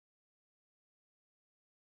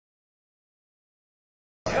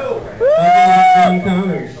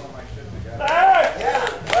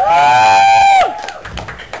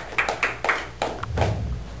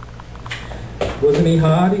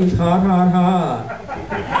hot, hot, hot.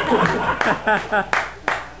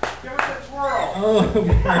 Give us a twirl. Oh, I'm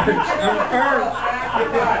hurt.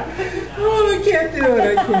 Oh, I can't do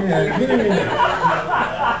it. I can't.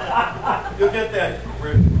 You'll get that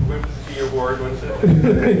Whimsy Award, what's it?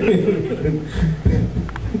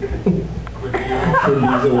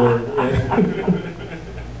 Quibby's Award. Yeah.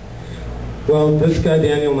 Well, this guy,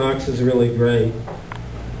 Daniel Knox, is really great.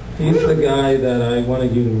 He's the guy that I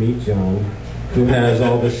wanted you to meet, John, who has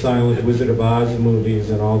all the silent Wizard of Oz movies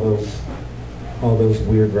and all those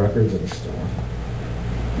weird records and stuff.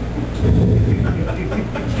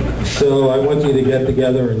 So I want you to get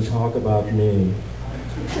together and talk about me.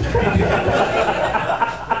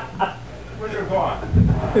 When you're gone.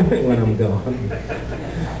 When I'm gone.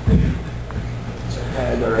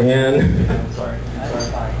 And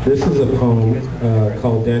this is a poem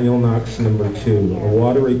called Daniel Knox No. 2. A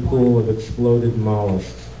watery pool of exploded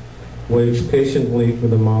mollusks waits patiently for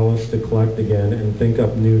the mollusks to collect again and think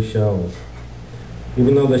up new shells.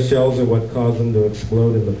 Even though the shells are what caused them to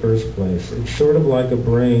explode in the first place. It's sort of like a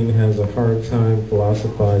brain has a hard time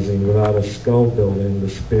philosophizing without a skull building the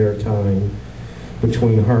spare time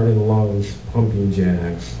between heart and lungs pumping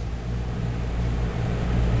jags.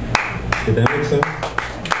 Did that make sense?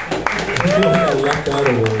 I feel like I left out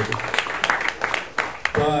a word.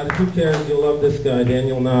 But who cares? You'll love this guy,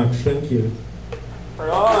 Daniel Knox. Thank you.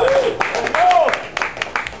 Right.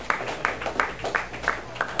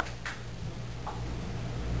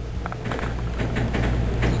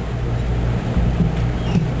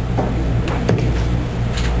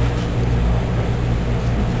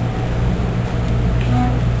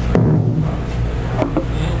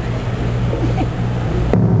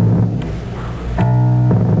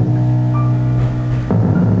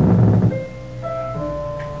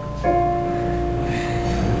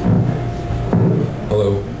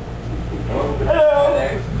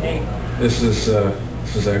 This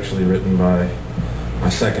is actually written by my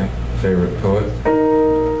second favorite poet,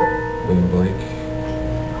 William Blake.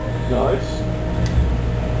 Nice.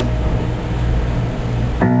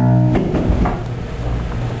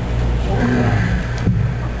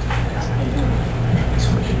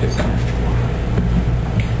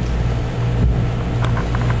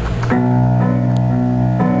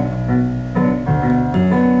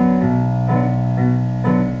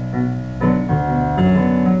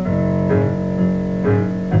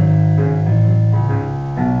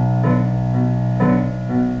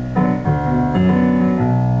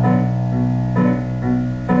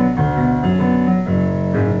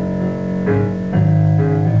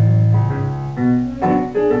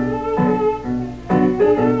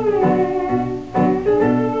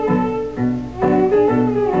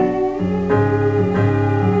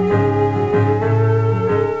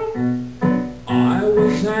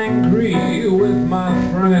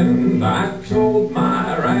 I told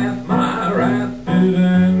my wrath did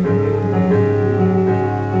end.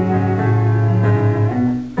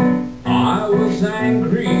 I was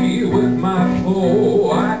angry with my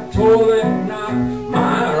foe, I told it not,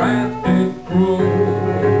 my wrath did grow.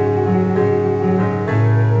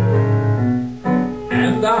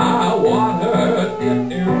 And I watered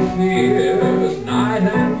it in fears, night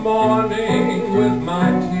and morning with my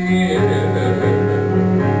tears.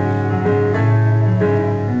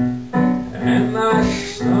 And I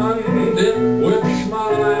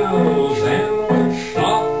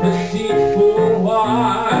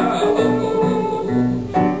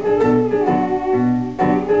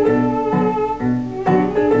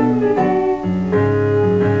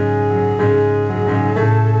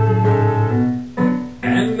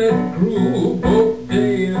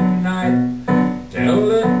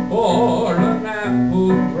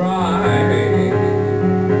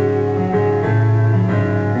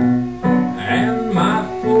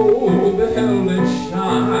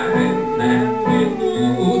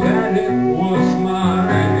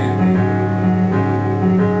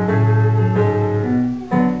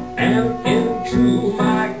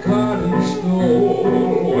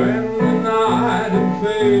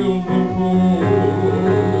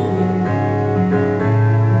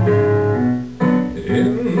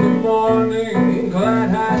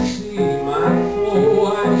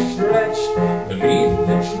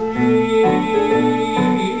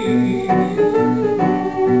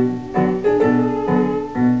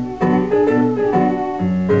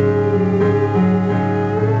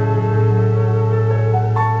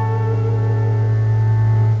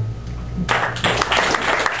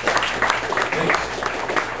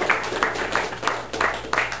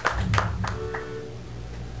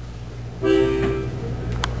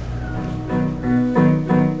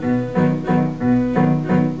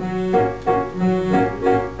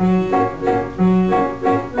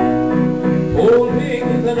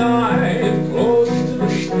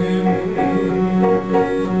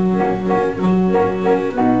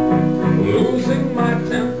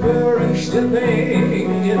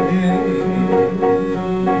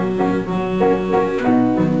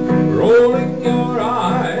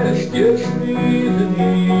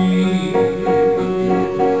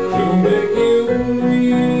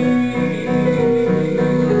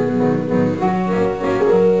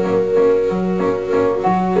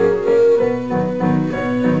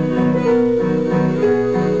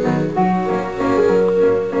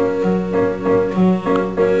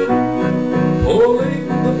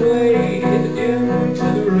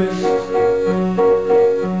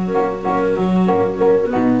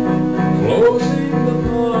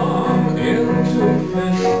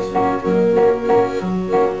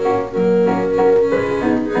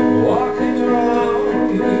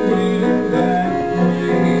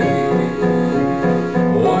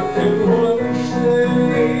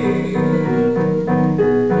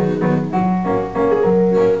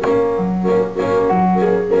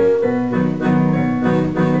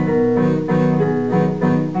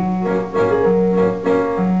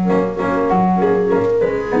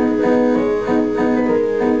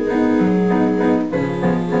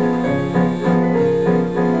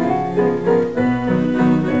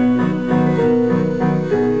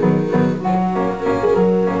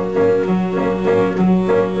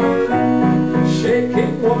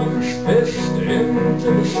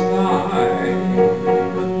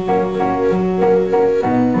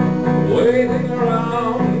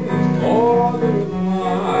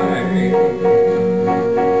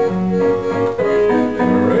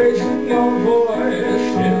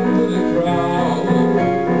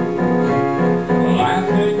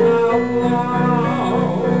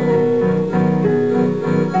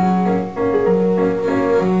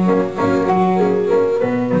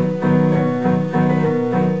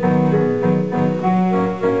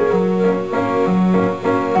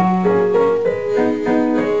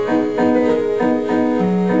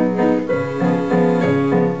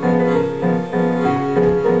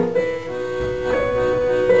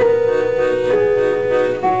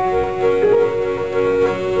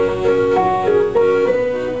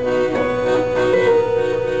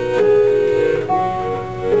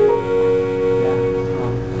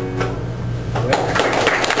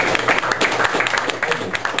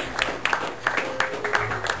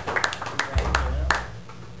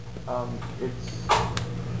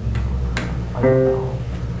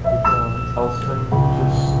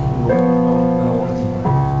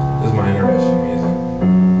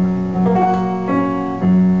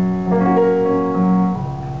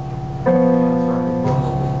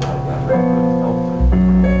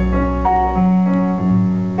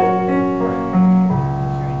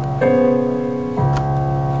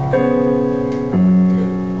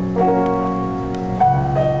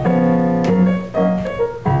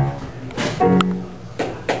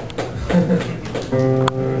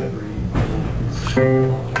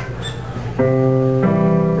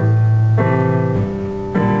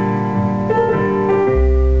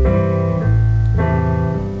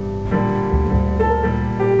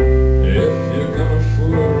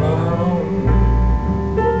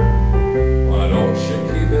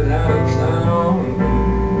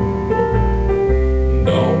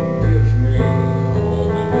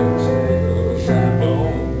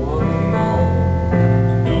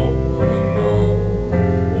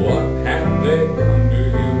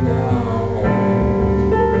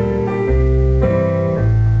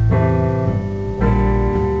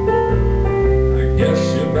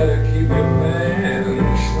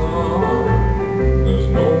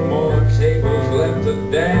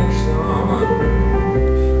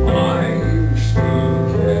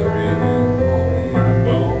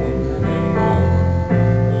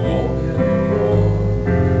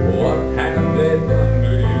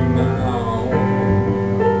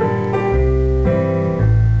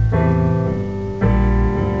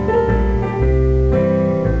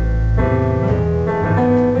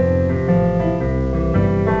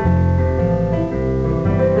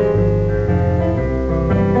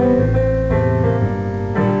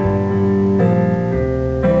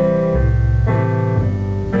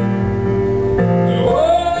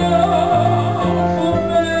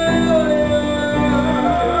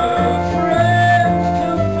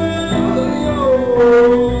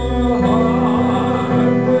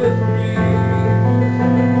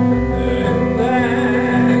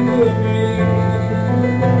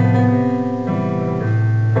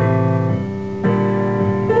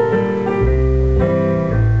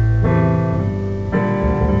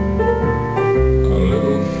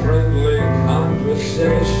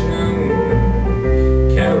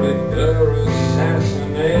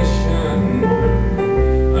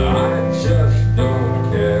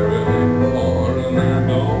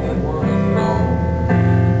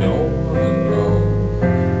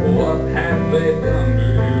What have they done to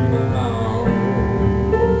you?